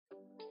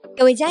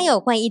各位家友，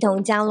欢迎一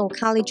同加入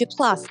College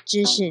Plus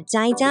知识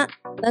加一加。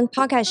本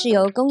podcast 是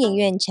由工研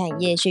院产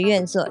业学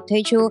院所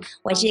推出，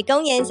我是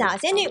工研小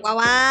仙女娃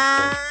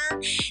娃。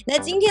那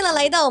今天呢，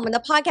来到我们的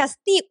podcast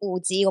第5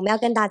集，我们要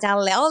跟大家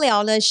聊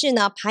聊的是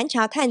呢，盘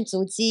查碳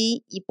足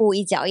迹，一步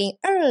一脚印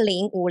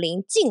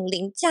，2050净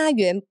零家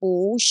园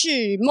不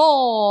是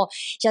梦。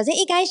首先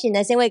一开始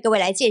呢，先为各位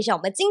来介绍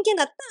我们今天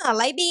的大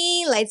来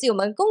宾，来自于我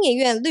们工研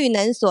院绿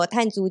能所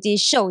碳足迹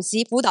首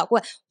席辅导顾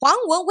问黄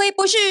文辉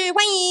博士，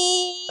欢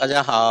迎。大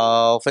家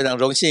好，非常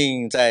荣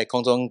幸在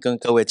空中跟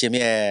各位见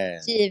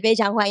面，是非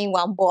常欢迎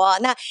王博。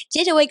那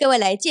接着为各位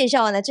来介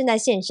绍呢，正在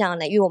线上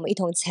呢与我们一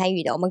同参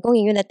与的我们工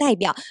研院的代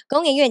表，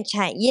工研院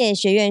产业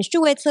学院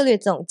数位策略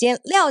总监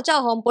廖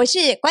兆宏博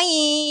士，欢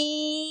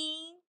迎。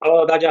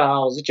Hello， 大家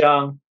好，我是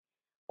John。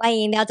欢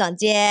迎廖总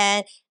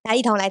监，大家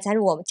一同来加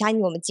入我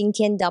们今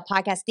天的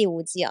podcast 第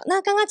5集哦。那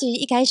刚刚其实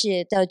一开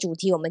始的主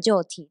题我们就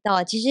有提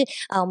到，其实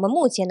我们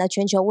目前呢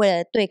全球为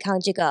了对抗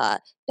这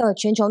个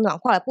全球暖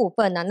化的部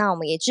分呢，那我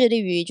们也致力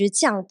于就是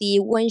降低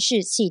温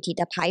室气体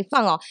的排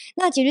放哦。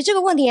那解决这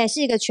个问题也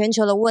是一个全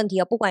球的问题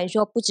哦，不管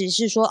说不只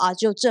是说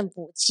就政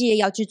府企业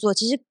要去做，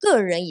其实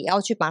个人也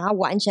要去把它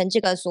完成这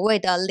个所谓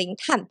的零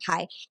碳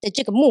排的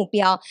这个目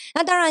标。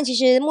那当然，其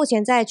实目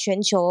前在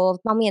全球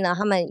方面呢，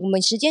我们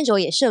时间轴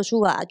也设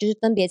出了，就是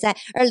分别在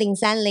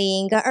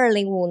2030跟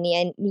2050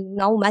年，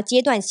然后我们要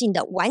阶段性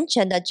的完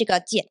成的这个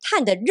减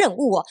碳的任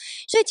务哦。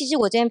所以其实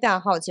我今天非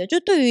常好奇，就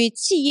对于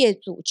企业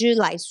组织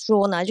来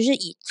说呢，就是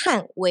以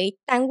碳为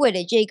单位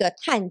的这个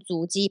碳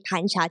足迹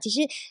盘查，其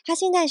实它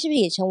现在是不是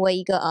也成为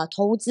一个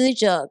投资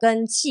者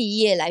跟企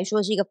业来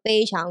说是一个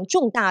非常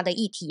重大的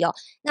议题哦？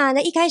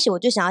那一开始我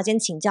就想要先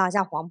请教一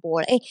下黄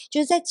博了，就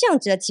是在这样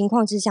子的情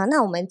况之下，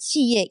那我们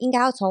企业应该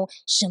要从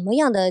什么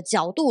样的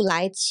角度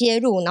来切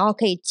入，然后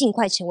可以尽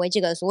快成为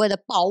这个所谓的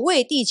保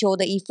卫地球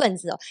的一份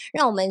子哦？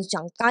让我们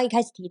讲刚刚一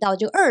开始提到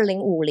就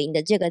2050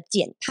的这个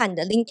减碳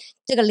的零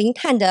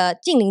碳的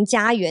净零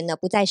家园呢，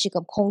不再是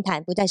个空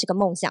谈，不再是个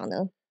梦想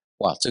呢？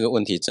哇，这个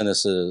问题真的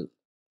是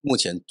目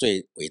前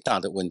最伟大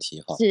的问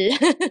题哈。是，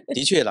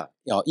的确啦，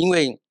因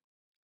为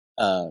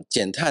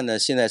减碳呢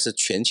现在是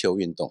全球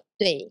运动。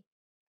对，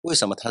为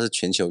什么它是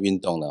全球运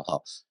动呢？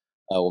哈，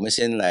我们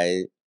先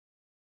来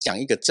讲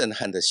一个震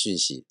撼的讯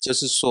息，就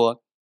是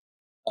说，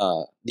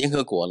联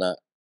合国呢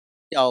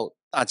要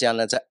大家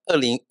呢在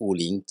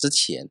2050之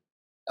前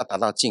要达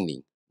到净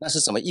零，那是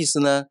什么意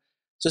思呢？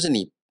就是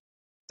你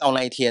到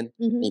那一天，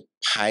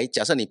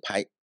假设你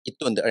排1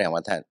吨的二氧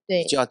化碳，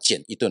对，就要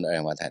减1吨的二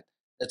氧化碳，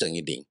那等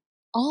于0。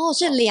哦，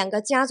是2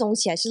个加总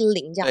起来是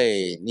0这样子。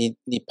对，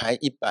你排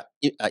1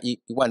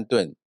万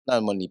吨，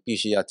那么你必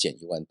须要减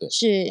1万吨。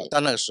是，到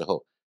那个时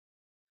候，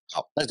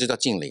好，那就叫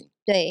净零。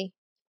对，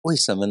为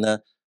什么呢？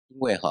因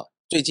为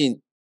最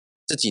近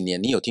这几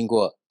年，你有听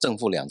过正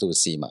负2度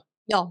C 吗？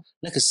有，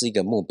那个是一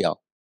个目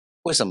标。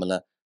为什么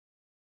呢？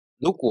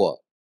如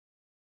果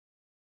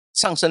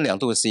上升2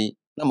度C，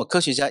那么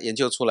科学家研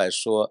究出来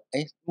说，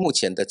目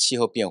前的气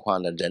候变化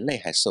呢，人类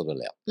还受得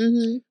了。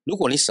如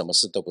果你什么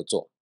事都不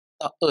做，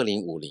到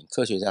2050，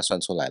科学家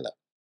算出来了，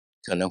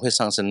可能会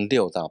上升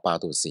6到8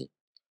度C。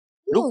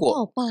如果6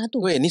到8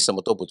度，对，你什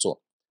么都不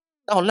做，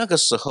到那个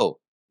时候，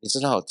你知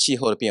道气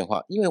候的变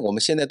化，因为我们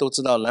现在都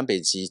知道南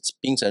北极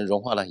冰层融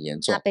化得很严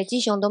重，北极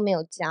熊都没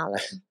有家了。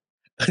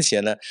而且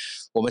呢，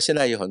我们现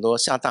在有很多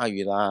下大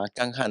雨啦、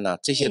干旱啦，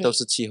这些都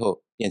是气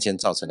候变迁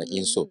造成的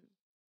因素。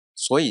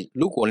所以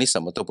如果你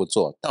什么都不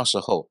做，到时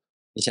候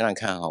你想想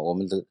看我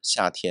们的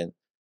夏天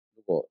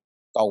如果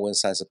高温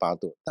38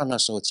度，到那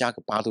时候加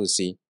个8度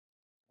C，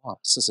 哇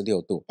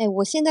，46度。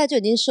我现在就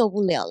已经受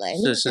不了了，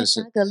是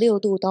加个6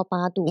度到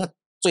8度。那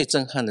最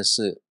震撼的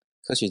是，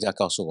科学家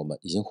告诉我们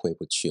已经回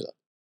不去了。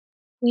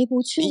回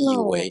不去了。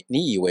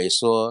你以为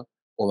说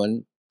我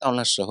们到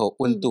那时候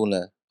温度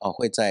呢，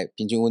会在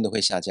平均温度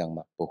会下降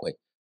吗？不会，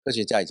科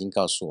学家已经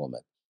告诉我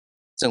们，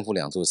正负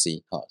2度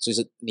C，就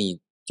是你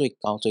最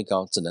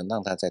高只能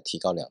让它再提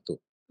高2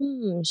度。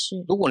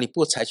是。如果你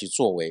不采取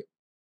作为，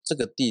这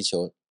个地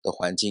球的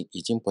环境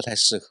已经不太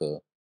适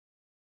合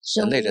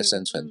人类的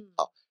生存。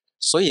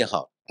所以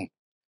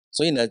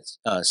呢，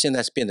现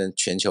在是变成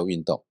全球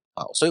运动。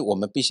所以我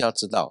们必须要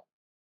知道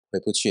回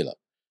不去了，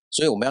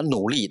所以我们要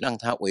努力让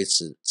它维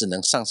持，只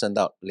能上升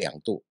到2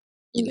度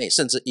以内，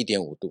甚至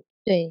1.5度。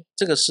对，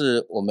这个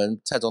是我们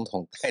蔡总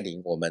统带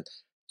领我们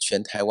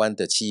全台湾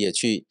的企业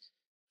去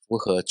符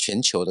合全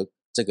球的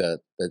这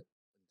个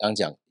刚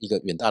讲一个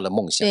远大的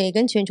梦想，对，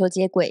跟全球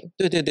接轨。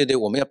对，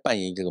我们要扮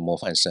演一个模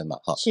范生嘛，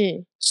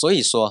是。所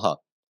以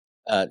说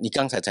你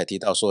刚才提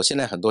到说，现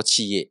在很多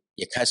企业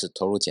也开始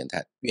投入减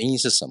碳，原因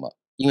是什么？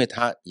因为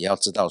他也要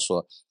知道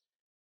说，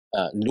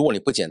如果你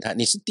不减碳，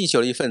你是地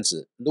球的一份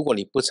子，如果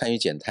你不参与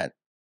减碳，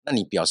那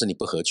你表示你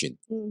不合群。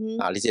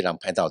你这人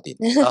拍到顶。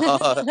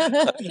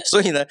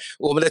所以呢，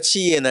我们的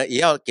企业呢，也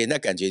要给人家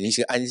感觉你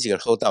是按这个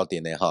hold到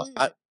顶的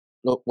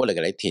我来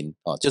给来听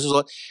就是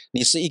说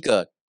你是一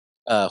个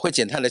会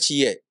减碳的企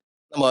业，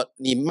那么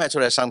你卖出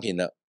来的商品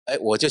呢，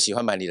我就喜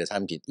欢买你的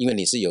产品，因为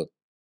你是有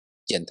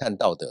减碳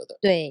道德的。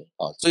对，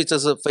所以这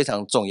是非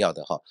常重要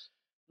的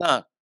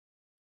那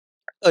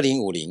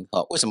2050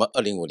为什么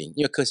2050？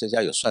因为科学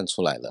家有算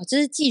出来了，这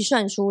是计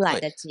算出来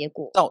的结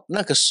果。到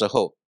那个时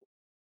候，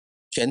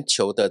全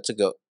球的这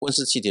个温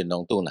室气体的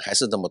浓度呢还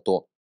是那么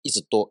多，一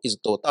直多一直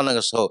多。到那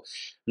个时候，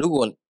如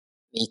果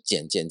你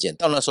减，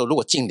到那时候如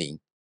果净零，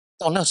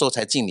到那时候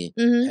才净零，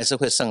还是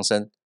会上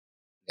升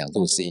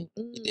2°C、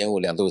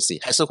1.5、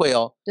2°C，还是会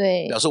哦。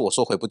对，表示我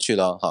说回不去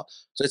了哈，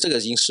所以这个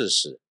已经事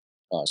实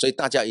啊，所以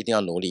大家一定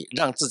要努力，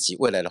让自己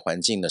未来的环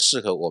境呢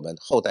适合我们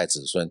后代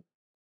子孙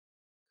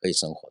可以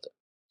生活的。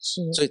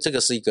是，所以这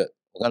个是一个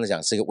我刚才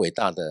讲是一个伟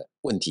大的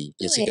问题，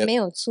也是一个没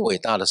有错伟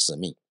大的使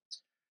命。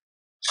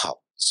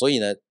好，所以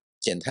呢，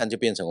减碳就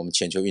变成我们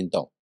全球运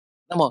动。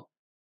那么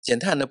减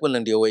碳呢，不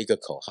能留为一个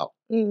口号，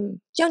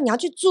就要你要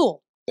去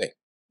做。对，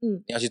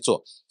你要去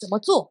做，怎么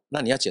做？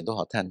那你要减多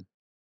少碳呢？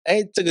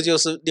这个就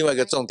是另外一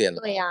个重点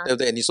了，对呀，对不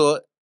对？你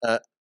说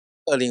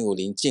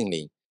2050净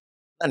零，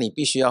那你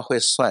必须要会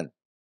算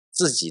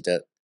自己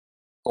的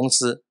公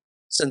司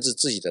甚至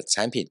自己的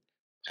产品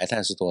排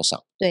碳是多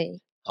少，对，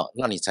好，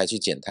那你才去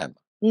减碳嘛，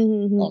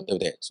对不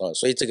对？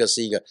所以这个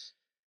是一个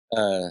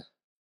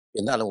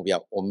远大的目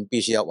标，我们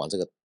必须要往这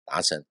个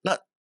达成。那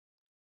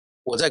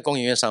我在工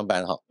研院上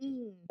班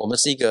我们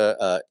是一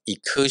个以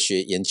科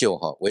学研究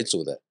为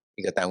主的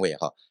一个单位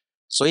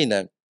所以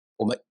呢，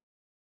我们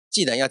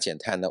既然要减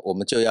碳呢，我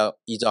们就要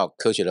依照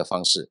科学的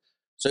方式，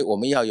所以我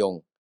们要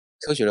用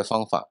科学的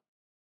方法，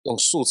用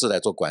数字来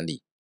做管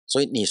理。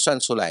所以你算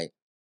出来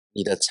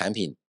你的产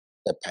品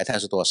的排碳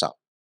是多少，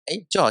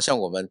就好像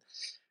我们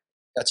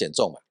要减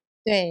重嘛，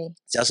对，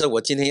假设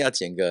我今天要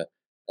减个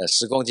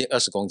10公斤、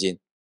20公斤，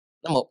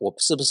那么我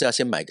是不是要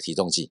先买个体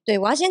重计？对，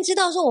我要先知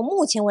道说我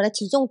目前我的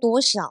体重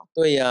多少。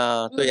对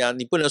呀，对呀，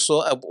你不能说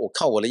我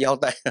靠我的腰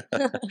带，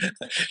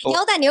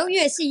腰带你又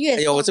越细越重。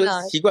哎呦，我这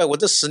奇怪，我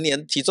这10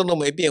年体重都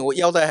没变，我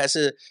腰带还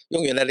是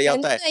用原来的腰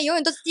带，对，永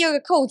远都是第二个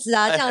扣子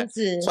啊，这样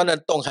子穿得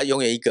动还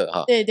永远一个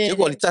对，结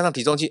果你站上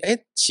体重计，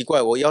奇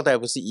怪，我腰带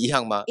不是一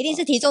样吗？一定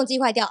是体重机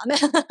坏掉，没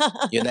有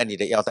原来你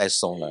的腰带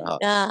松了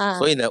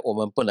所以呢，我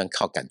们不能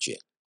靠感觉，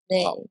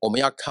我们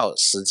要靠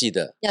实际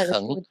的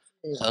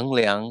衡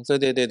量，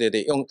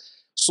对，用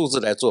数字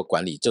来做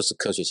管理，就是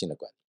科学性的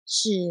管理。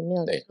是没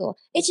有错。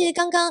其实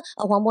刚刚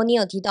黄博你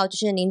有提到，就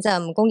是您在我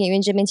们工研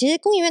院这边，其实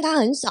工研院它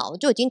很早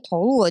就已经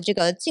投入了这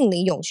个净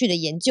零永续的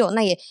研究，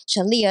那也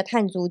成立了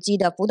碳足迹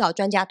的辅导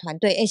专家团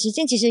队。时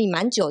间其实也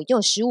蛮久，已经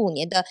有15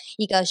年的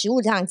一个实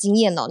务这样经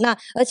验了。那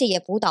而且也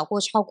辅导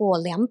过超过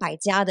200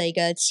家的一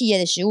个企业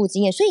的实务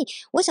经验。所以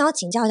我想要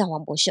请教一下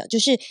黄博士，就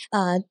是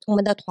我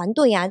们的团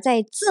队啊，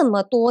在这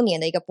么多年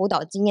的一个辅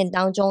导经验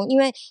当中，因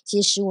为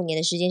其实15年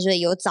的时间，所以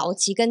有早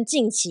期跟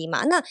近期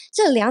嘛，那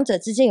这两者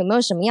之间有没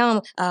有什么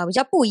样比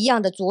较不一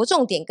样的着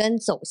重点跟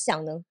走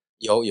向呢？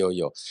有，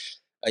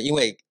因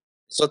为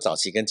说早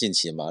期跟近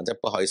期嘛，这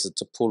不好意思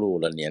就暴露我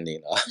的年龄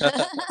了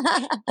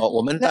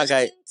我们大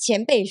概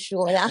前辈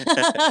说呀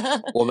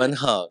我们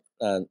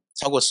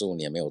超过15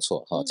年没有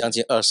错将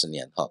近20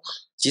年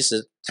其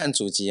实碳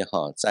足迹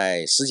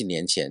在10几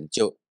年前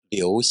就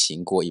流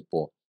行过一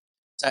波，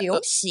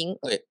流行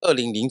对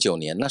2009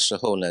年那时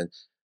候呢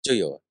就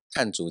有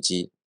碳足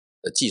迹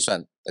的计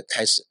算的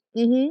开始。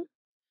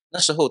那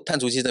时候碳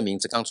足迹的名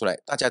字刚出来，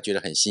大家觉得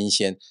很新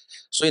鲜，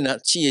所以呢，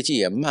企业界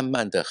也慢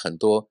慢的很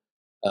多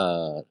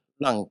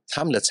让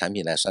他们的产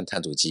品来算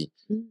碳足迹。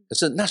可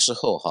是那时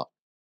候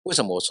为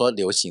什么我说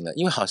流行了？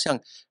因为好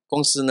像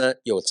公司呢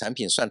有产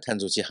品算碳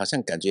足迹，好像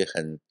感觉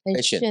很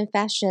fashion，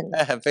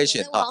 很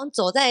fashion 好像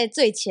走在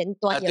最前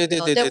端，对，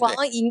好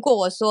像赢过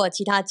我所有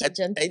其他竞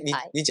争品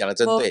牌。你讲的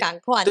真对，赶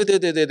快，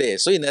对，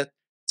所以呢，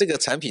这个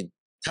产品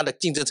它的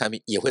竞争产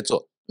品也会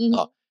做，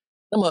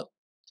那么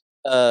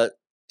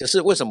可是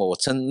为什么我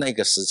称那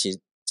个时期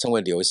称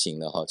为流行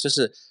了就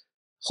是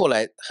后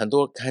来很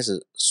多开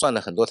始算了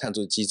很多碳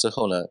足迹之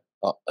后呢，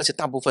而且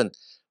大部分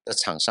的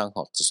厂商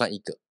只算一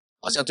个，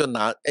好像就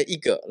拿一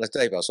个来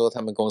代表说他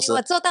们公司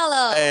我做到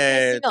了，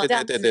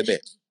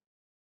对。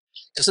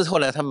可是后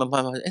来他们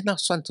慢慢那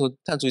算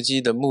碳足迹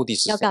的目的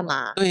是要干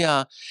嘛？对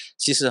呀，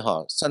其实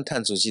算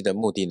碳足迹的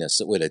目的呢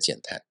是为了减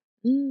碳。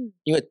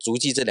因为足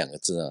迹这2个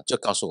字呢，就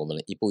告诉我们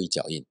了一步一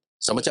脚印。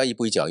什么叫一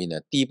步一脚印呢？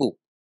第一步，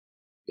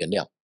原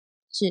料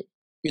是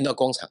运到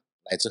工厂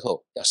来之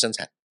后要生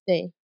产，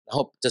对，然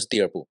后这是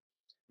第2步，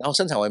然后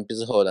生产完毕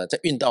之后呢，再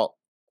运到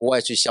国外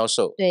去销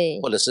售，对，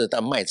或者是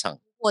到卖场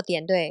货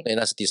点，对，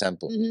那是第3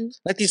步。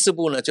那第4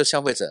步呢，就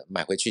消费者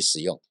买回去使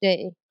用，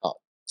对，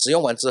使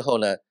用完之后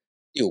呢，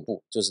第5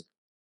步就是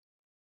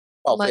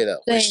报废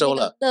了、回收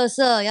了、垃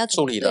圾要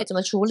处理了，怎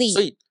么处理？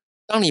所以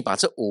当你把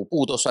这5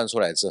步都算出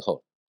来之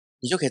后，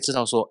你就可以知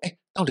道说，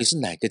到底是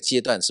哪个阶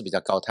段是比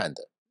较高碳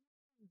的。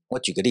我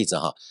举个例子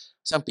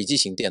像笔记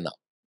型电脑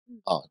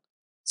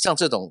像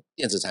这种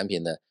电子产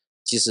品呢，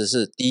其实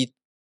是第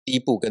一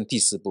步跟第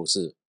4步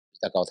是比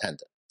较高碳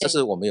的，这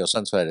是我们有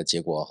算出来的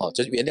结果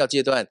就是原料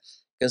阶段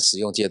跟使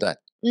用阶段。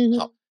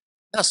好，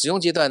那使用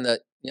阶段呢，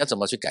你要怎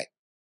么去改？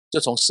就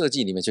从设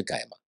计里面去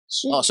改嘛。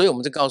所以我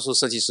们就告诉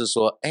设计师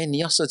说，你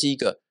要设计一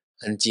个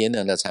很节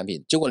能的产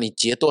品，结果你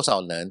节多少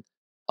能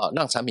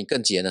让产品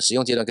更节能，使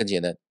用阶段更节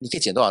能，你可以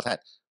减多少碳，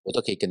我都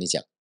可以跟你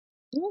讲。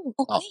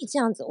可以这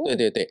样子。对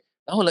对对。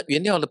然后呢，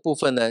原料的部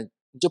分呢，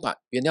你就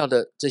把原料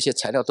的这些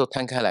材料都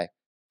摊开来，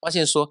发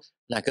现说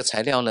哪个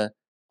材料呢，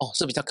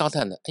是比较高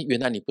碳的，原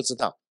来你不知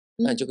道，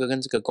那你就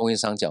跟这个供应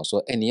商讲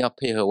说，你要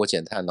配合我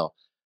减碳哦。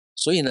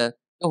所以呢，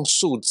用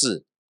数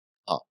字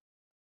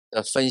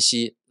的分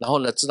析，然后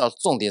呢，知道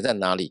重点在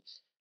哪里，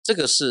这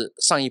个是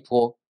上一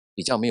波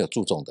比较没有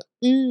注重的。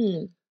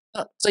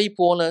那这一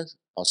波呢，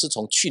是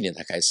从去年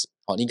才开始。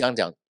你刚刚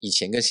讲以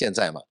前跟现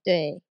在嘛，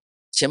对，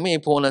前面一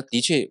波呢，的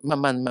确慢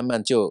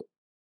慢就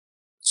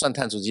算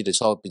碳足迹的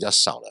时候比较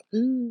少了。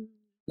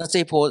那这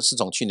一波是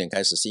从去年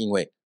开始，是因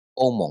为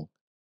欧盟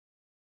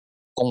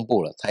公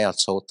布了他要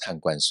抽碳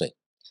关税。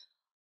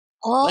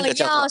那个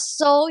叫要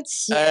收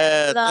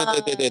钱了。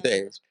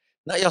对。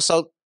那要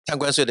收碳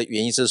关税的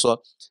原因是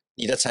说，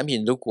你的产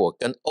品如果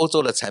跟欧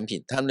洲的产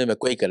品，它那个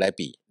规格来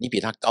比，你比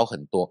它高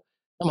很多，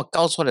那么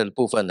高出来的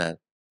部分呢，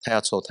它要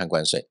抽碳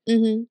关税。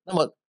那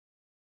么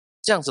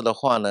这样子的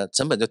话呢，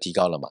成本就提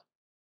高了嘛，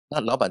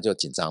那老板就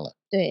紧张了。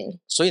对，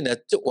所以呢，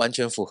就完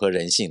全符合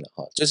人性了。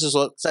就是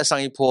说，在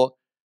上一波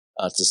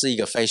只是一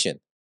个 fashion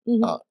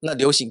那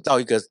流行到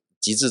一个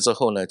极致之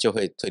后呢，就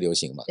会退流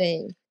行嘛。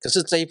对。可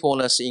是这一波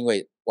呢，是因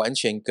为完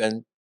全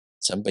跟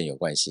成本有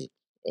关系，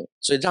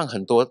所以让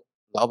很多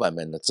老板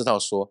们呢知道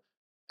说，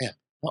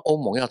那欧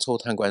盟要抽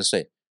碳关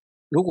税，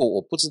如果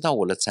我不知道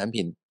我的产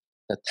品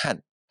的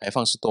碳排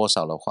放是多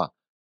少的话，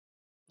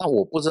那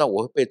我不知道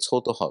我会被抽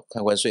多少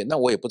碳关税，那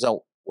我也不知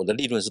道我的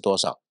利润是多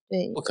少，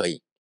对，不可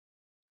以。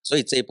所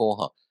以这一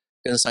波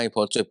跟上一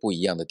波最不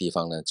一样的地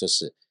方呢，就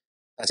是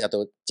大家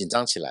都紧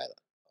张起来了，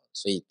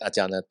所以大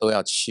家呢都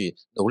要去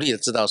努力的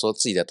知道说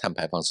自己的碳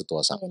排放是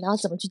多少，然后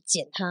怎么去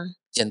减它。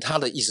减它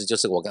的意思就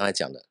是我刚才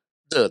讲的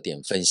热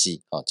点分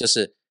析就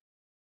是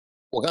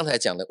我刚才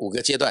讲的5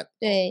个阶段。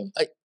对，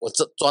我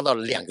抓到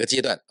了2个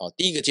阶段。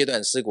第一个阶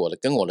段是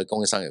跟我的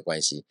供应商有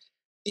关系，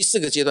第4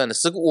个阶段呢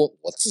是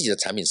我自己的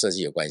产品设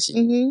计有关系。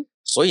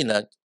所以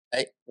呢，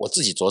我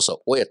自己着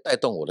手，我也带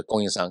动我的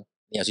供应商，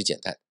你要去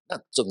减碳。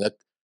那整个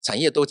产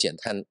业都减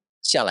碳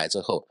下来之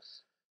后，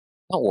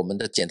那我们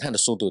的减碳的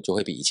速度就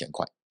会比以前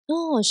快。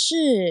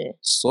是。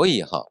所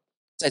以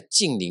在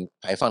净零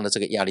排放的这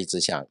个压力之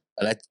下，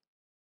本来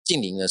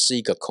净零呢是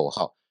一个口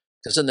号，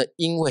可是呢，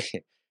因为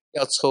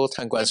要抽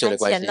碳关税的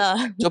关系，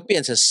就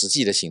变成实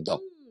际的行动。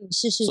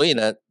是。所以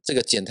呢，这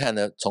个减碳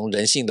呢，从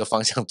人性的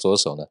方向着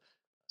手呢，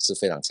是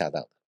非常恰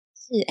当的。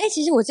是，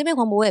其实我这边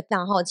黄渤我也非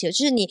常好奇，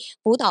就是你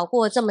辅导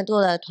过这么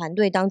多的团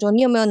队当中，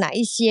你有没有哪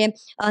一些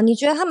你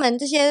觉得他们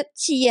这些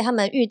企业他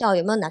们遇到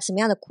有没有什么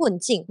样的困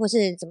境，或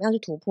是怎么样去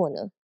突破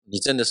呢？你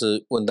真的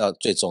是问到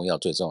最重要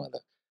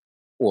的。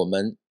我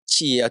们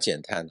企业要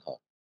减碳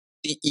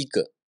第一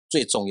个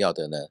最重要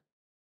的呢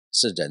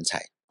是人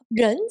才。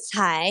人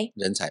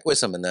才为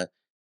什么呢？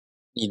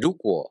你如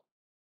果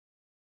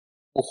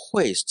不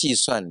会计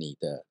算你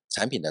的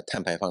产品的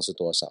碳排放是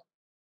多少，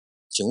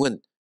请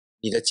问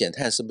你的减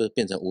碳是不是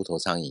变成无头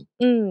苍蝇？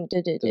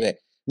对不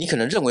对？你可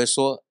能认为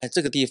说，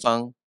这个地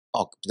方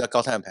比较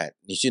高碳排，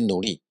你去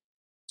努力，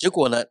结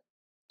果呢，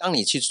当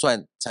你去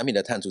算产品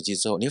的碳足迹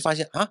之后，你会发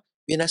现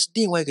原来是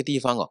另外一个地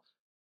方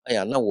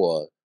那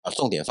我把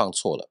重点放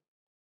错了。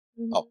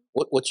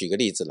我举个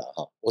例子了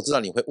我知道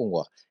你会问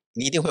我，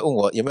你一定会问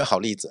我有没有好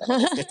例子。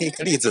我给你一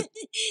个例子。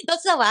都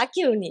知道我要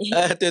cue 你。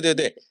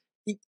对，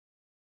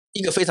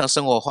一个非常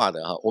生活化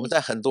的我们在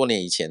很多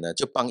年以前呢，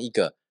就帮一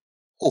个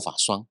护发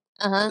霜，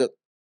那个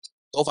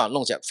头发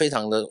弄起来非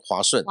常的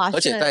滑顺，而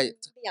且在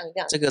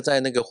这个在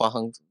那个华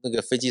航那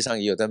个飞机上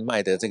也有在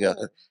卖的这个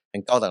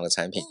很高档的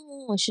产品。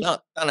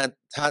那当然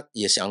他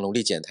也想努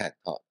力减碳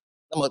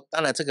那么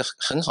当然这个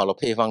很好的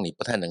配方你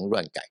不太能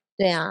乱改。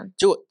对啊。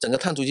结果整个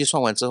碳足迹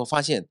算完之后，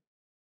发现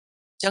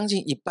将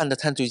近一半的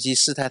碳足迹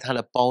是在它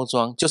的包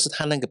装，就是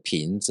它那个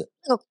瓶子，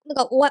那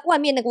个外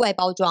面那个外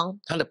包装，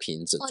它的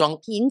瓶子装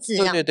瓶子。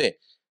对，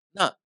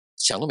那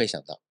想都没想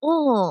到。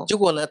结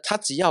果呢，他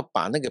只要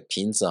把那个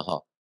瓶子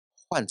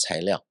换材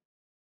料，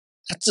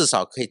它至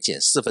少可以减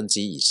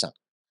1/4以上。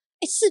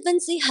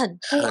1/4很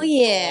多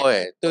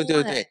耶。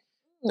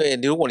对，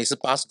如果你是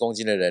80公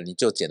斤的人，你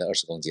就减了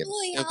20公斤，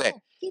对不对？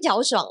听起来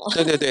好爽哦。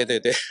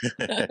对。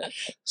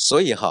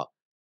所以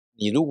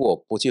你如果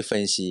不去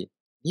分析，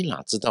你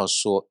哪知道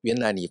说原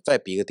来你在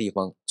别的地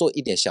方做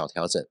一点小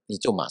调整，你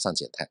就马上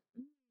减碳。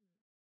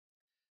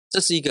这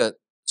是一个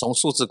从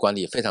数字管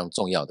理非常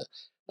重要的。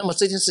那么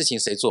这件事情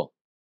谁做？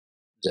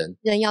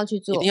人要去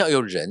做，一定要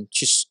有人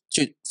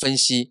去分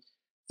析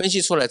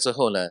出来之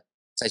后呢，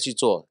再去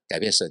做改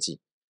变设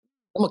计。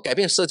那么改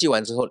变设计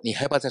完之后，你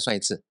还要不要再算一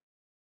次？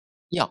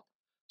要。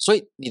所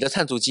以你的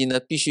碳足迹呢，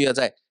必须要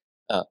在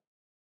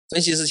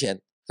分析之前、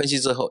分析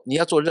之后，你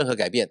要做任何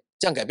改变，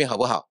这样改变好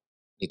不好，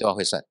你都要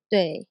会算。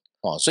对。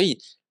所以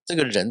这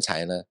个人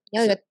才呢，你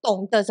要有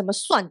懂得怎么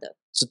算的，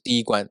是第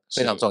一关，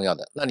非常重要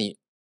的。那你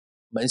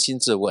扪心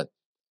自问，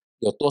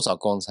有多少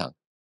工厂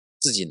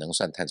自己能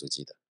算碳足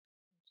迹的？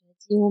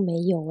几乎没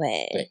有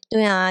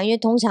对啊，因为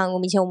通常我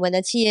们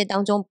的企业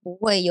当中不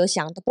会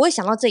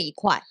想到这一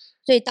块，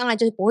所以当然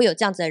就是不会有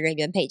这样子的人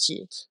员配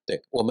置。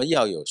对，我们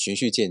要有循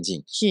序渐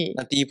进。是。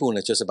那第一步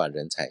呢，就是把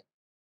人才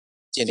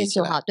建立起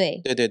来。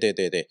对。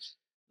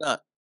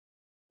那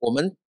我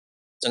们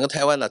整个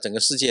台湾整个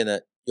世界呢，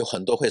有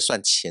很多会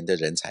算钱的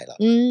人才了。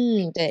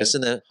对。可是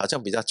呢，好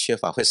像比较缺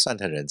乏会算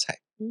的人才，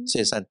所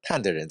以算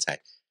碳的人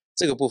才，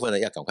这个部分呢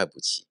要赶快补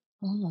齐。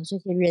所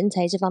以人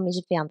才这方面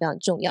是非常非常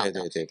重要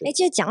的。对。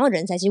其实讲到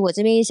人才，其实我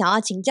这边也想要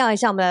请教一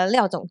下我们的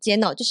廖总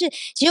监哦，就是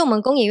其实我们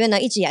工研院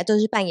呢一直以来都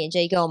是扮演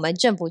着一个我们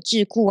政府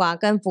智库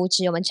跟扶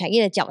持我们产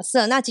业的角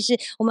色。那其实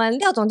我们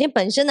廖总监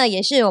本身呢，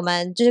也是我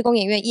们就是工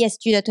研院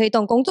ESG 的推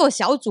动工作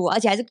小组，而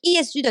且还是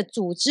ESG 的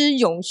组织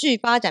永续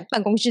发展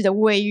办公室的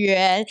委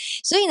员。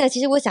所以呢，其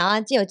实我想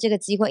要借由这个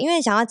机会，因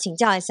为想要请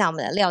教一下我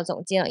们的廖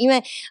总监，因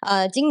为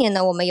今年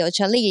呢，我们有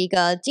成立一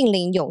个净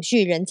零永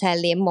续人才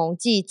联盟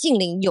暨净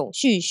零永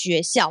续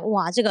学校。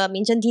哇，这个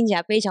名称听起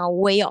来非常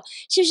威哦，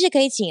是不是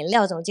可以请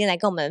廖总监来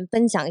跟我们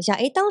分享一下？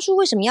当初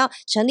为什么要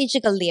成立这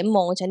个联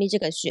盟，成立这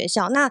个学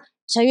校？那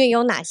成员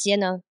有哪些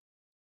呢？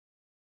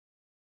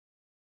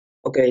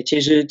 OK，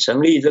 其实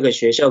成立这个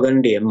学校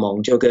跟联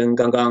盟，就跟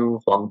刚刚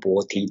黄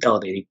渤提到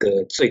的一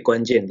个最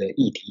关键的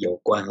议题有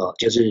关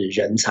就是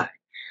人才。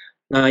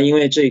那因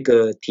为这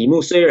个题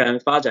目虽然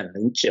发展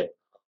很久，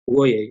不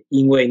过也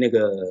因为那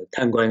个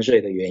碳关税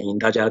的原因，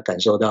大家感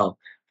受到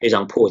非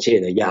常迫切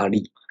的压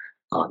力。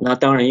那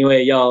当然因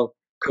为要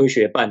科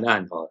学办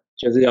案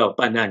就是要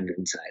办案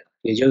人才了，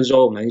也就是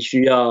说我们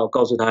需要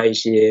告诉他一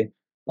些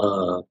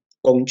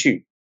工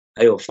具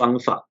还有方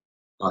法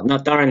那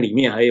当然里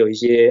面还有一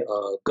些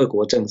各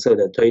国政策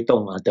的推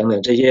动等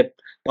等，这些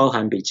包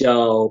含比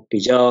较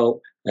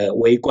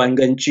微观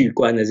跟巨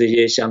观的这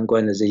些相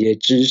关的这些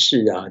知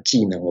识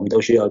技能，我们都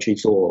需要去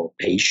做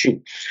培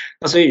训。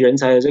那所以人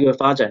才的这个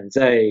发展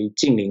在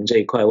净零这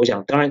一块，我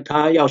想当然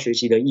他要学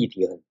习的议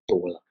题很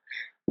多了。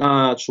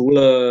那除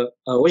了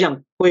我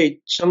想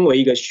会称为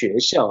一个学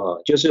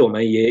校就是我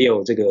们也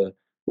有这个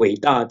伟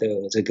大的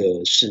这个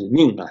使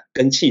命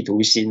跟企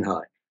图心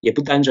也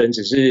不单纯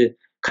只是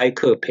开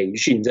课培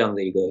训这样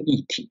的一个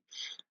议题。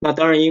那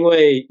当然因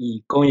为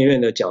以工研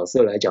院的角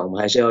色来讲，我们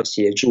还是要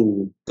协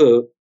助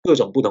各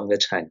种不同的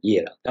产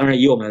业了。当然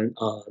以我们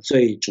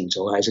最主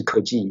轴还是科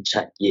技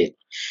产业。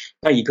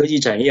那以科技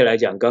产业来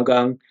讲，刚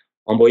刚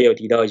黄渤也有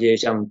提到一些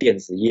像电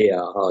子业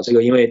这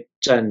个因为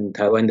占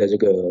台湾的这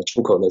个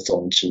出口的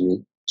总值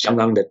相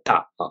当的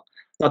大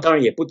那当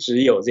然也不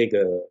只有这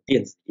个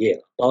电子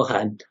业包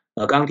含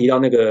刚刚提到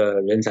那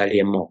个人才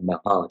联盟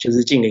就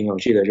是净零永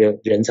续的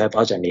人才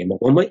发展联盟。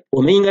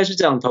我们应该是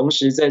这样，同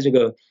时在这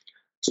个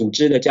组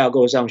织的架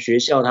构上，学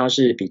校它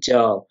是比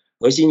较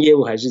核心业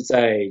务还是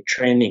在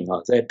training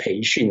在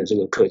培训的这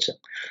个课程。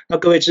那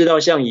各位知道，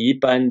像以一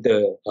般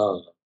的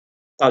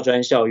大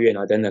专校院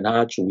等等，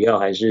它主要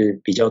还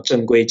是比较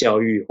正规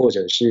教育或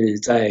者是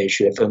在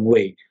学分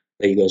位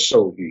的一个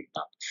授予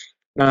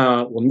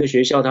那我们的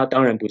学校它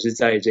当然不是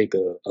在这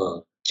个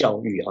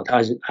教育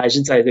它还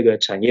是在这个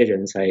产业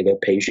人才的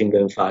培训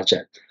跟发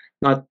展。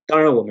那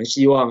当然我们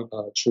希望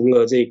除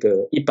了这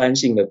个一般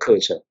性的课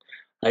程，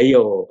还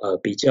有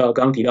比较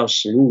刚提到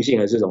实务性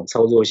的这种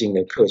操作性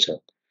的课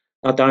程。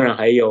那当然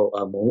还有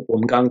我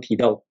们刚刚提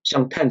到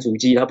像碳足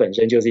迹，它本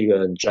身就是一个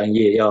很专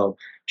业，要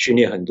训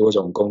练很多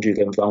种工具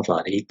跟方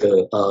法的一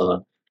个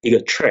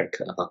track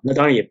那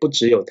当然也不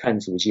只有碳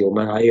足迹，我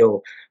们还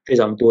有非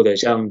常多的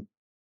像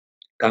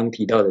刚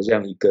提到的这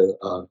样一个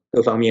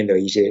各方面的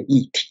一些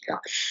议题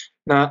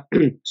那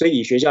所以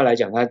以学校来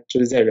讲，它就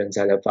是在人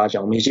才的发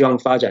展，我们也希望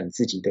发展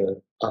自己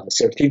的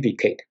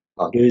certificate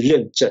就是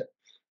认证。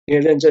因为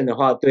认证的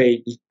话，对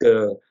一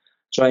个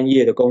专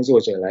业的工作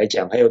者来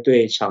讲，还有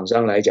对厂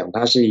商来讲，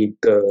它是一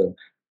个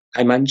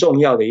还蛮重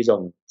要的一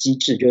种机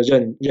制，就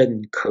是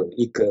认可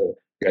一个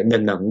人的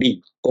能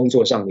力，工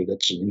作上的一个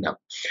职能。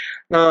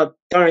那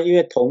当然因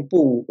为同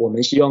步我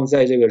们希望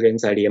在这个人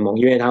才联盟，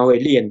因为它会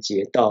链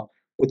接到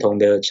不同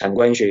的产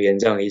官学研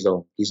这样的一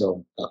种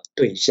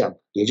对象，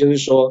也就是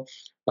说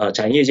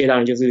产业界当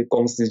然就是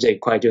公司这一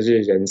块，就是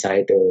人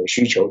才的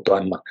需求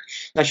端嘛。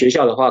那学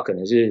校的话可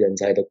能是人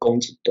才的供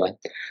给端。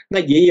那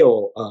也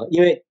有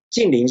因为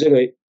净零这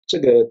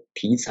个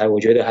题材我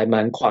觉得还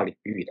蛮跨领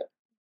域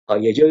的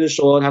也就是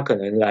说它可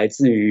能来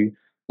自于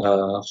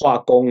化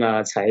工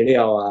材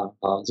料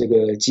这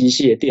个机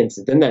械电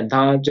子等等，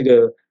它这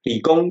个理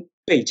工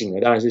背景的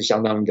当然是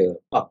相当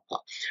的棒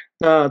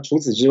那除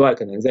此之外，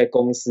可能在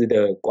公司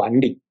的管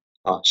理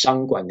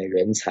商管的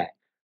人才，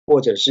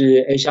或者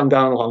是像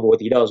刚刚黄渤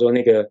提到说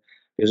那个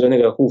比如说那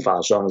个护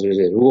发霜，是不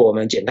是如果我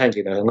们减碳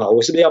减得很好，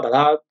我是不是要把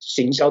它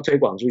行销推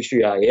广出去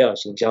也要有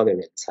行销的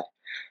人才。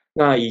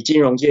那以金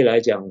融界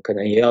来讲，可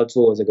能也要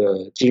做这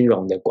个金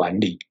融的管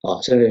理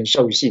甚至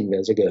授信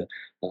的这个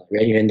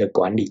人员的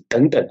管理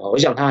等等我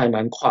想它还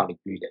蛮跨领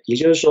域的。也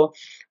就是说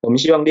我们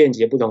希望链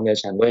接不同的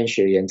产官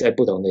学研在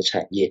不同的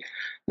产业。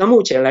那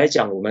目前来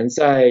讲，我们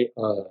在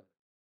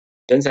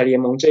人才联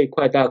盟这一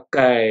块大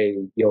概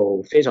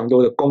有非常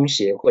多的工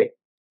协会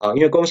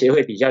因为工协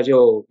会底下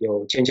就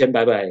有千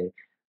百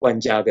万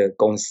家的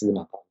公司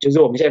嘛，就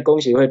是我们现在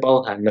工协会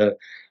包含了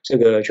这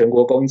个全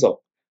国工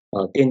总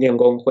电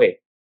工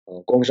会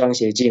工商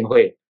协进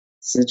会、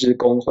丝织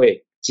工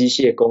会、机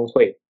械工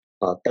会、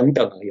等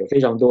等有非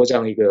常多这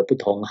样一个不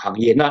同行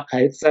业，那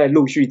还在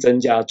陆续增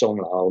加中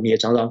了我们也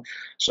常常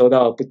收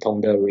到不同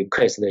的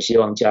request 的希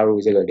望加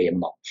入这个联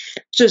盟。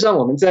事实上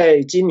我们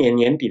在今年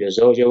年底的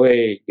时候就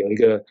会有一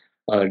个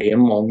联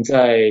盟，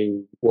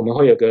我们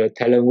会有个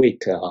Talent Week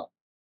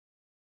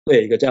会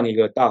有一个这样的一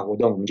个大活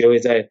动，我们就会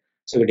在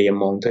这个联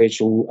盟推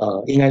出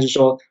应该是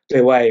说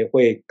对外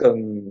会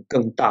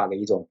更大的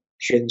一种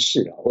宣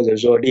示或者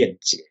说链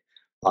接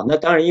那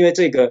当然因为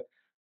这个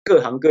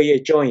各行各业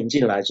join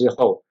进来之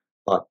后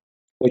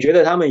我觉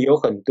得他们有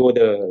很多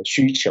的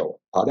需求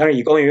当然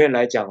以工研院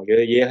来讲，我觉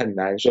得也很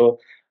难说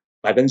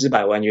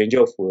100%完全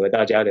就符合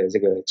大家的这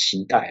个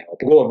期待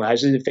不过我们还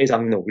是非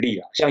常努力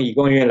像以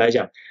工研院来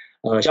讲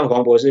像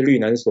黄博士绿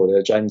能所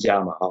的专家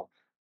嘛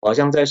好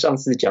像在上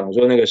次讲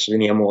说那个10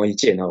年磨一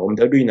剑我们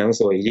的绿能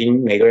所已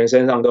经每个人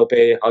身上都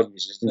背好几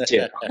十支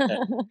箭了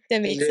对，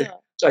没错，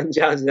专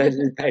家实在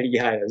是太厉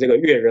害了，这个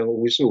阅人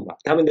无数嘛，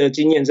他们的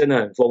经验真的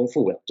很丰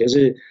富了。就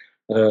是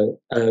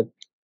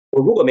我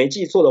如果没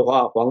记错的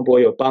话，黄博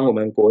有帮我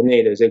们国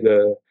内的这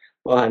个，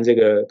包含这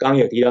个刚刚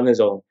有提到那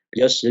种比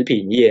较食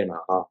品业嘛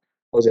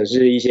或者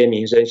是一些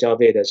民生消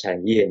费的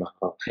产业嘛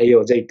还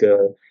有这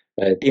个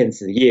电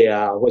子业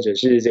或者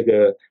是这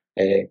个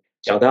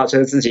脚踏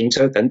车、自行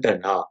车等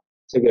等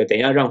这个等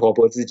一下让黄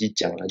博自己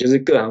讲了，就是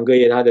各行各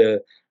业它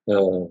的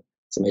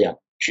怎么样？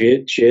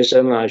学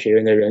生学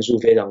员的人数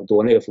非常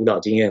多，那个辅导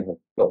经验很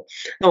够。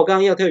那我刚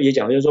刚要特别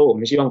讲，就是说我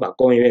们希望把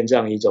工研院这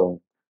样一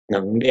种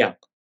能量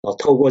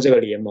透过这个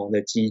联盟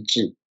的机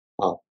制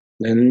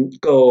能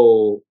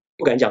够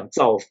不敢讲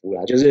造福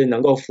啦，就是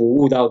能够服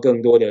务到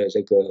更多的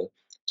这个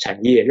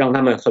产业，让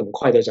他们很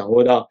快的掌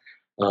握到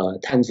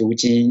碳足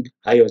迹，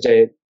还有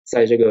在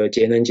这个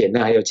节能减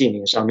碳还有净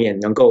零上面，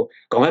能够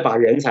赶快把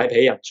人才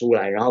培养出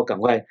来，然后赶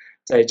快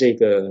在这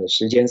个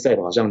时间赛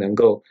跑上能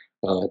够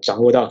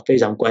掌握到非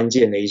常关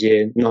键的一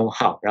些 know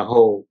how， 然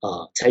后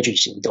采取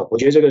行动。我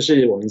觉得这个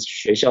是我们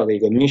学校的一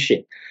个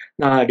mission。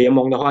那联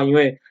盟的话，因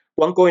为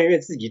光工研院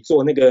自己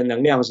做那个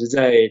能量实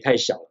在太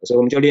小了，所以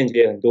我们就链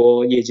接很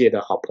多业界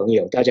的好朋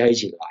友，大家一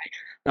起来。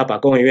那把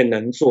工研院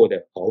能做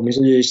的，我们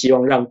是希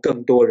望让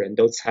更多人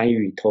都参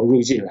与投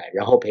入进来，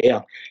然后培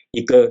养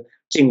一个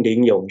净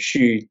零永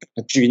续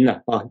军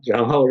然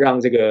后让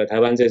这个台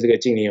湾在这个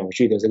净零永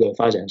续的这个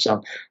发展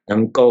上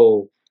能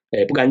够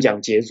不敢讲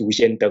捷足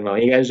先登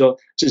应该是说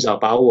至少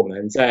把我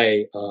们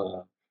在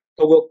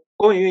透过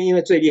工研院，因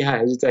为最厉害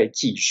还是在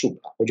技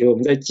术我觉得我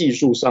们在技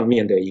术上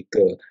面的一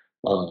个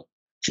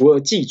除了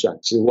技转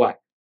之外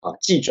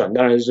技转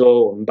当然是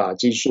说我们把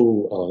技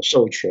术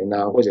授权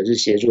或者是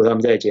协助他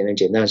们在节能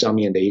减碳上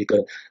面的一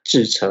个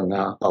制程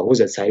或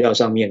者材料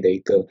上面的一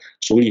个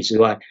处理之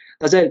外，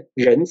那在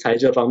人才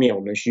这方面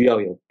我们需要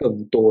有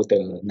更多的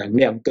能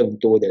量，更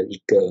多的一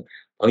个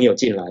朋友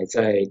进来，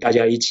在大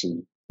家一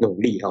起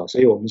努力所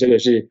以我们这个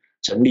是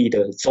成立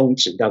的宗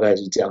旨大概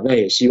是这样。那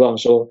也希望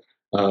说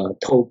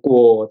透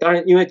过当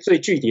然因为最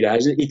具体的还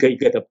是一个一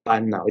个的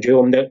班我觉得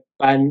我们的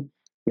班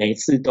每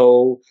次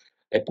都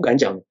不敢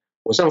讲，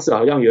我上次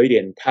好像有一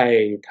点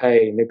太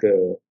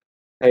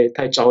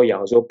招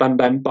摇，说班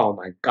班爆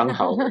满刚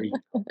好而已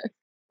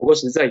不过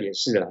实在也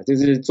是啦，就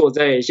是坐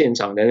在现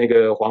场的那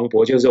个黄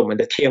博就是我们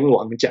的天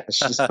王讲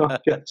师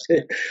就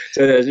是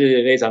真的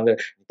是非常的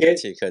客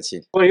气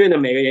工研院的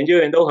每个研究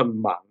员都很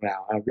忙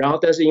然后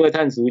但是因为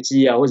碳足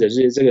迹或者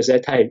是这个实在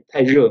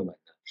太热门了。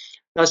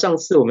那上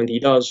次我们提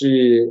到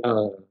是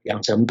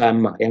养成班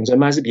嘛，养成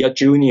班是比较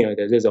junior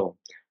的这种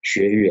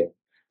学员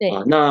对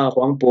那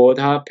黄博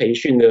他培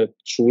训的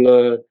除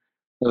了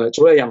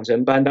养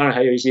成班，当然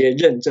还有一些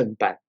认证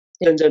班。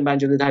认证班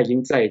就是他已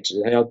经在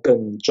职，他要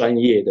更专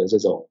业的这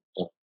种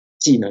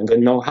技能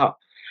跟 know how。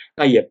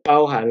那也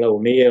包含了我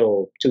们也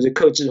有就是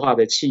客制化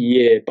的企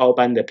业包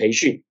班的培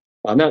训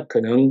那可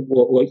能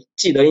我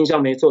记得印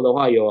象没错的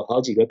话，有好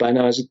几个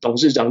班是董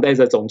事长带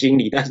着总经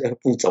理带着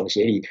副总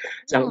协理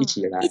这样一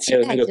起来，还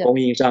有那个供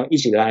应商一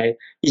起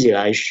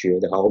来学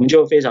的我们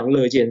就非常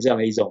乐见这样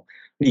的一种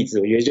例子。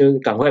我觉得就是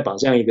赶快把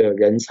这样一个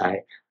人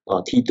才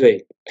梯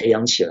队培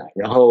养起来，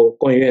然后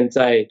工研院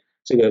在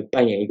这个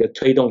扮演一个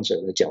推动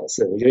者的角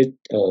色。我觉得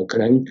可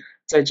能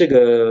在这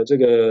个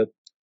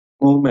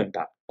moment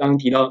吧，刚刚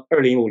提到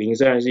2050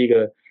虽然是一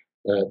个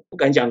不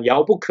敢讲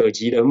遥不可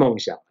及的梦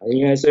想，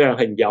应该虽然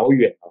很遥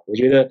远我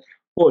觉得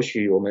或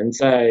许我们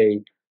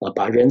在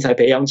把人才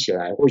培养起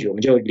来，或许我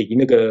们就离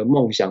那个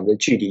梦想的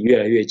距离越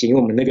来越近。因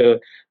为我们那个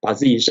把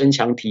自己身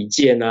强体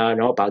健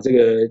然后把这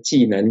个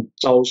技能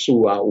招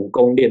数武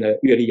功练得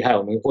越厉害，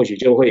我们或许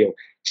就会有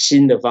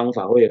新的方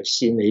法，会有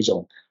新的一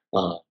种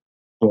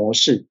模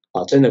式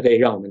真的可以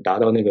让我们达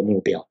到那个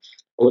目标。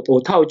我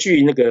套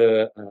句那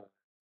个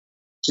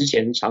之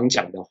前常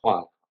讲的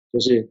话，就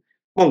是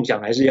梦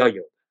想还是要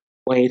有的，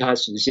万一它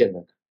实现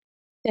了。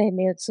对，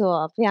没有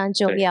错，非常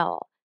重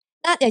要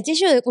那也接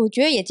续了，我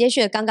觉得也接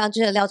续了刚刚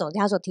就是廖总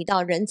他所提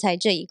到人才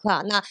这一块。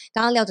那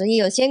刚刚廖总也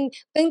有先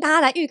跟大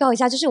家来预告一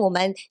下，就是我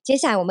们接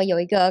下来我们有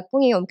一个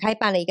公研，我们开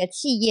办了一个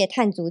企业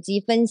碳足迹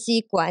分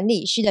析管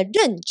理师的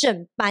认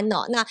证班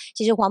哦。那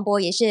其实黄渤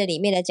也是里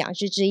面的讲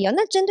师之一哦。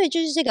那针对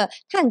就是这个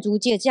碳足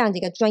迹的这样的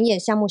一个专业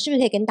项目，是不是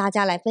可以跟大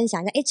家来分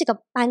享一下？这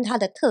个班它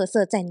的特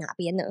色在哪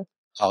边呢？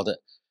好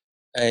的，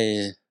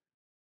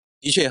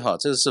的确哈，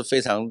这是非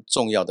常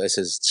重要的，而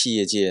且是企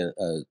业界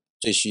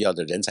最需要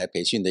的人才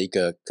培训的一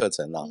个课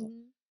程啦。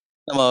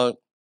那么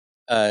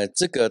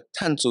这个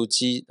碳足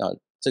迹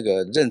这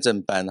个认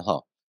证班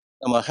哈，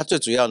那么它最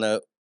主要呢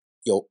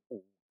有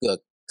5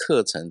个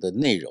课程的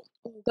内容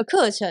，5个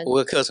课程，5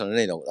个课程的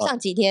内容，上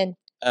几天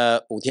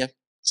？5天。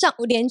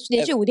连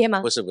续5天吗？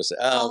不是我知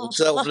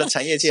道我们的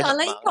产业界很忙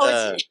的，喘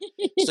了一口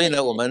气所以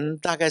呢，我们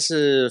大概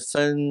是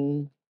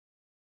分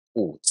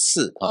5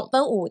次啊，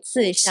分5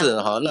次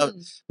哈。那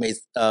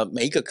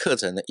每一个课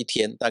程呢，1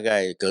天大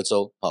概隔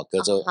周，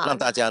让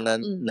大家呢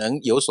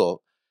能有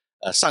所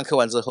上课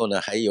完之后呢，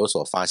还有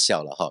所发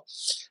酵了哈。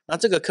那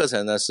这个课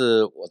程呢，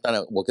当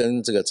然我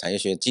跟这个产业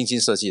学院精心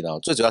设计的，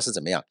最主要是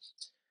怎么样？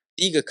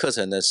第一个课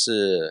程呢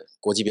是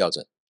国际标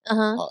准，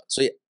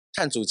所以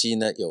碳足迹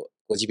呢有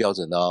国际标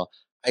准的哦。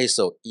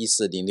ISO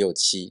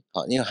 14067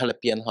因为它的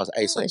编号是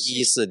ISO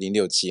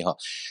 14067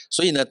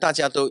所以呢，大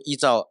家都依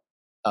照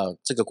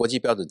这个国际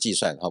标准计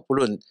算不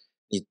论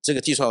你这个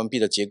计算完毕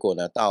的结果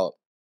呢，到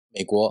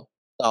美国、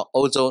到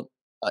欧洲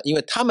因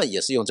为他们也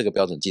是用这个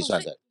标准计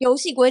算的，游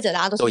戏规则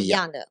大家都是一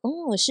样的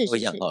是都一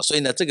样所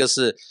以呢，这个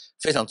是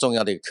非常重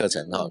要的一个课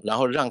程然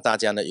后让大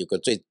家呢有个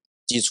最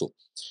基础。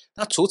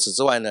那除此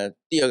之外呢，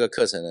第2个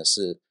课程呢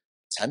是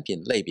产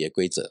品类别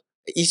规则，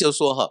意思就是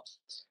说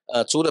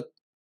除了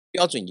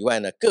标准以外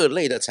呢，各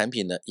类的产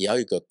品呢也要有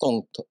一个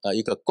共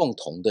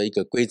同的一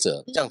个规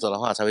则，这样子的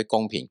话才会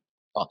公平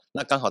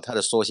那刚好它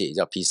的缩写也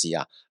叫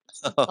PCR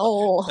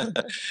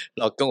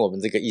然后跟我们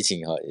这个疫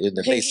情有点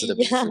类似的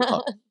名字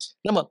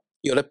那么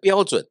有了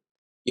标准，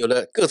有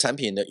了各产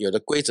品呢，有了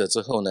规则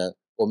之后呢，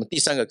我们第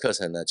3个课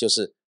程呢就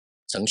是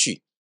程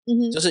序，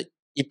就是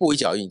一步一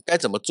脚印，该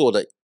怎么做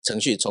的程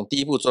序，从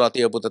第1步做到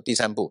第2步到第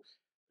3步，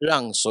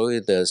让所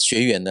有的学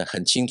员呢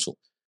很清楚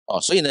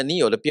所以呢，你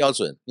有了标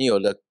准，你有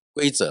了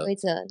规则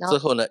之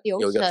后呢，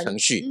有一个程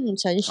序，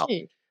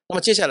那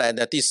么接下来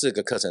呢，第4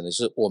个课程呢，就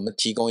是我们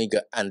提供一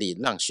个案例，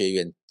让学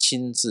员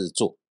亲自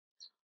做，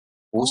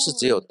不是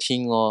只有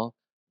听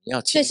你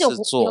要亲自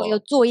做，有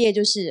作业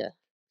就是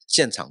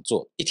现场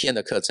做1天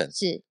的课程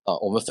是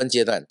我们分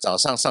阶段，早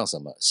上上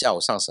什么，下午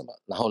上什么，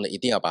然后呢一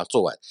定要把它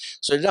做完，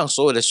所以让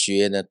所有的学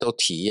员呢都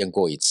体验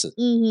过一次。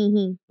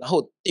然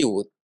后第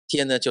5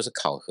天呢就是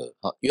考核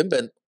原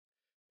本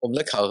我们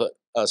的考核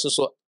是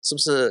说是不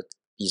是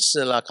笔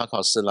试啦、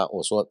考试啦，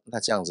我说那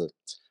这样子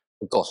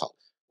不够好，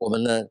我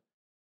们呢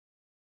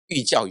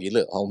寓教于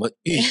乐我们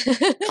寓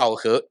考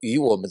核于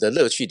我们的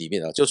乐趣里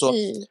面就是说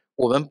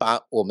我们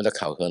把我们的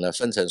考核呢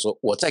分成说，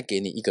我再给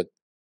你一个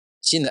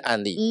新的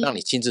案例，让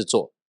你亲自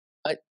做，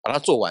把它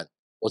做完，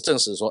我证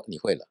实说你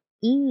会了。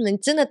你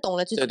真的懂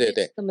了，就是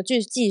对，怎么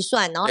去计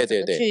算，然后怎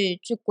么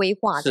去规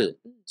划的。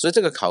所以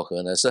这个考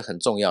核呢是很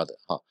重要的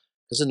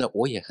可是呢，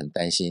我也很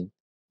担心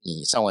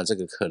你上完这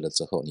个课了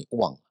之后你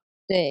忘了。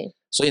对，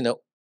所以呢，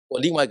我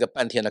另外一个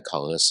半天的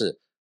考核是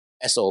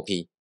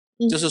SOP，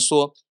就是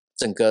说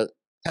整个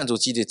碳足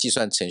迹的计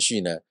算程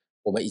序呢，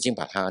我们已经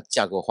把它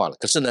架构化了。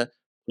可是呢，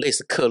类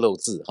似刻漏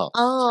字我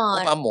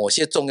把某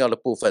些重要的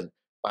部分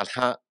把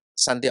它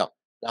删掉，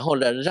然后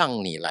呢，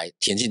让你来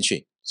填进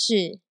去，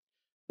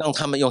让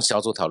他们用小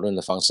组讨论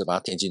的方式把它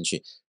填进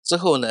去。之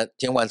后呢，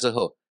填完之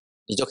后，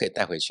你就可以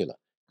带回去了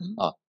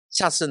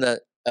下次呢，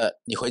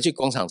你回去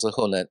工厂之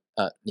后呢，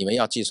你们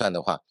要计算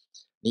的话，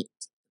你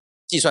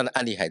计算的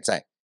案例还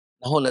在，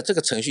然后呢，这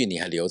个程序你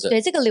还留着，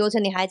对，这个流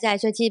程你还在，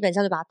所以基本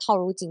上就把它套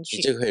入进去，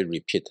你就可以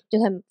repeat， 就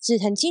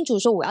很清楚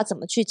说我要怎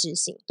么去执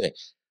行。对，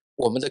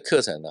我们的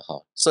课程呢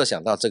设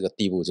想到这个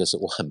地步，就是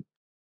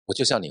我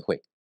就是要你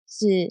会，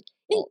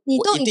你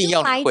都已经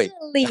来这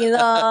里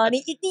了，你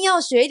一定要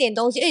学一点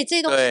东西，而且这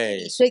些东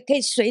西你可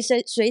以随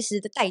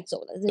时的带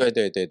走了，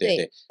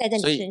对，带在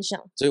你身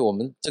上。所以我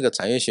们这个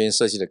产业学院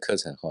设计的课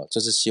程就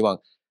是希望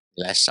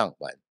你来上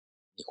完，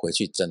你回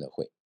去真的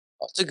会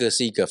这个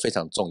是一个非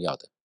常重要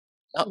的。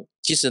然后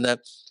其实呢，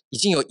已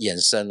经有延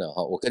伸了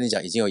我跟你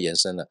讲，已经有延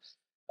伸了。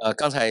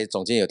刚才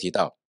总监有提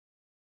到，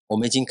我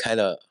们已经开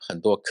了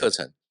很多课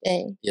程，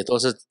对，也都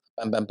是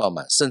班班爆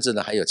满，甚至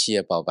呢还有企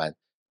业包班。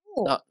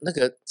那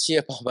个企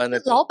业包班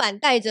的老板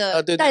带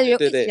着员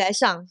工一起来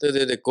上，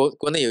对，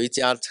国内有一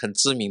家很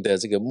知名的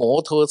这个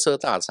摩托车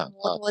大厂，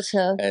摩托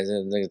车，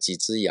那个几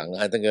只羊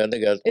那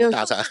个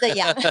大厂的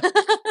羊，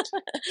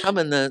他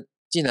们呢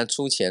竟然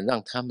出钱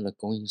让他们的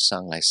供应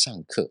商来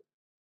上课，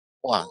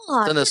哇，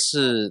真的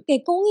是给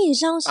供应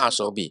商大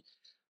手笔。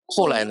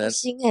后来呢，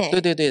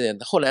对，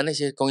后来那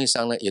些供应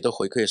商呢也都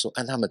回馈说，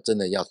他们真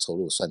的要投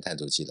入算碳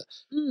足迹了。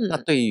那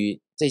对于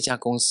这家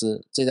公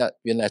司，这家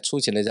原来出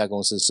钱的一家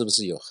公司，是不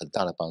是有很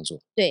大的帮助？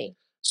对，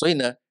所以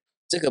呢，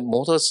这个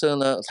摩托车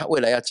呢，它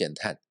未来要减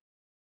碳，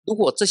如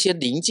果这些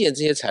零件、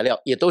这些材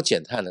料也都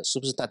减碳了，是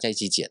不是大家一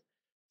起减，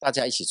大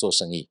家一起做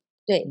生意，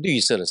对，绿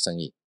色的生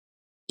意，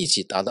一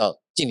起达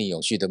到净零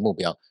永续的目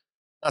标？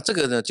那这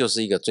个呢，就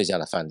是一个最佳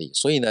的范例。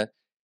所以呢，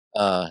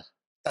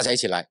大家一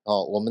起来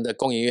哦，我们的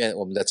工研院、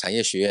我们的产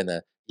业学院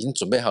呢，已经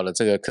准备好了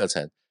这个课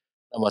程。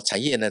那么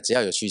产业呢，只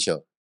要有需求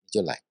你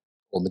就来，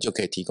我们就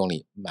可以提供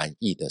你满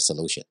意的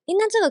solution。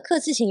那这个课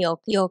之前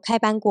有开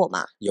班过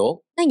吗？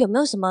有。那有没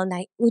有什么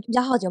我比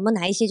较好奇，有没有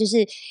哪一些就是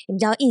你比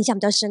较印象比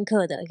较深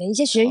刻的，跟一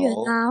些学员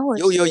啊，或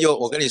者有，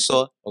我跟你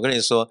说，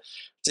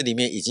这里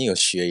面已经有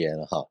学员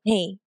了哈，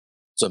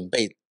准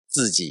备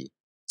自己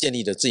建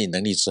立了自己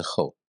能力之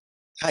后，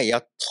他也要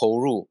投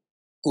入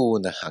顾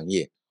问的行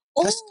业。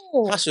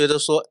他觉得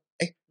说，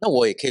那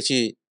我也可以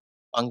去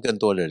帮更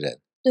多的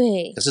人。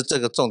对。可是这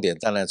个重点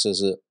当然就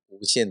是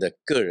无限的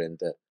个人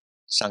的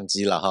商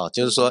机了哈，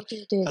就是说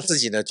他自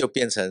己呢就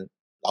变成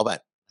老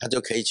板，他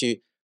就可以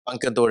去帮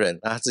更多人，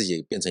那他自己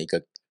也变成一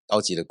个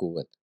高级的顾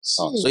问。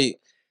所以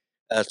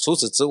除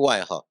此之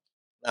外哈，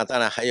那当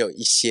然还有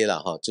一些了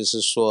哈，就是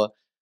说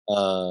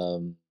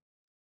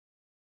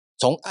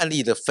从案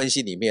例的分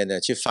析里面呢，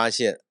去发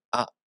现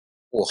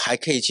我还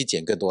可以去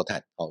减更多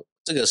碳。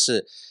这个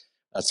是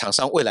厂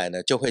商未来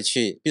呢就会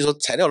去，比如说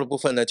材料的部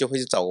分呢，就会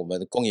去找我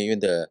们工研院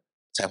的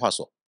材化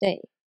所。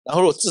对。然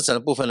后如果制成的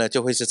部分呢，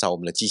就会是找我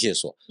们的机械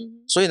所。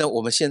所以呢，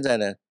我们现在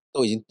呢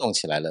都已经动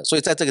起来了。所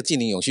以在这个净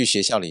零永续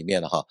学校里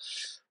面了哈，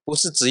不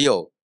是只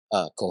有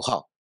口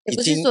号，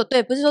不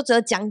是说只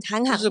有讲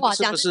喊话，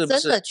这样是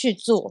真的去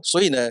做。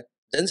所以呢，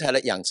人才的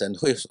养成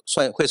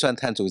会算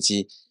碳足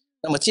迹。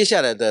那么接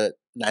下来的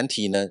难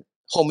题呢，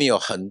后面有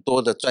很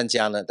多的专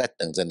家呢在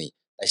等着你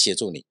来协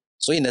助你。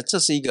所以呢，这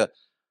是一个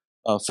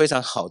非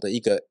常好的一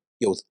个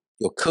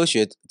有科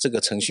学这个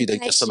程序的一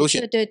个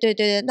solution。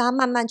对，让他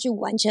慢慢去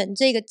完成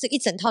这一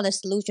整套的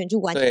solution 去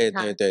完成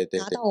它，对，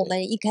达到我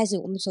们一开始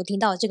我们所听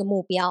到的这个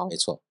目标。没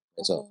错。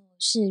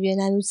是原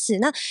来如此。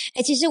那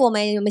其实我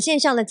们线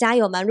上的家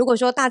友们，如果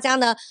说大家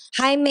呢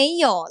还没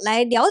有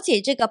来了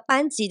解这个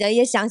班级的一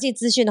些详细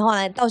资讯的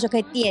话呢，到时候可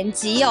以点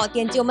击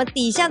我们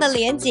底下的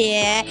连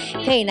结，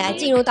可以来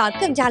进入到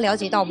更加了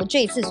解到我们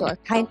这一次所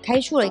开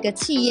出了一个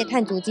企业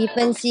碳足迹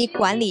分析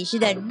管理师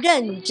的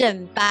认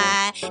证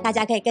班，大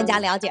家可以更加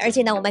了解。而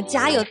且呢，我们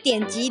家友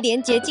点击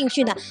连结进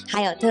去呢，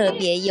还有特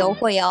别优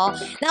惠哦。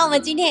那我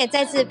们今天也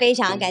再次非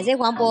常感谢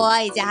黄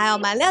渤以及还有我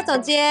们廖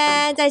总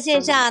监在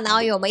线上，然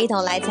后与我们一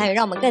同来参与，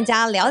让我们更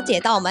加了解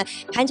到我们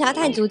盘查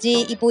碳足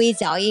迹一步一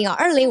脚印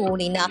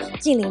2050呢，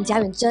净零家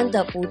园真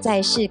的不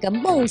再是个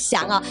梦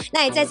想哦。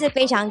那也再次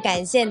非常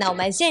感谢呢我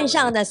们线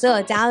上的所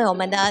有家友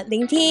们的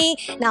聆听。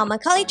那我们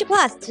College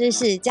Plus 知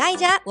识加一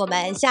加，我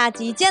们下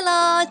集见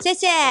喽，谢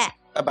谢，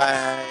拜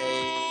拜。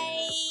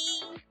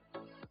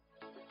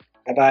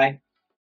拜拜。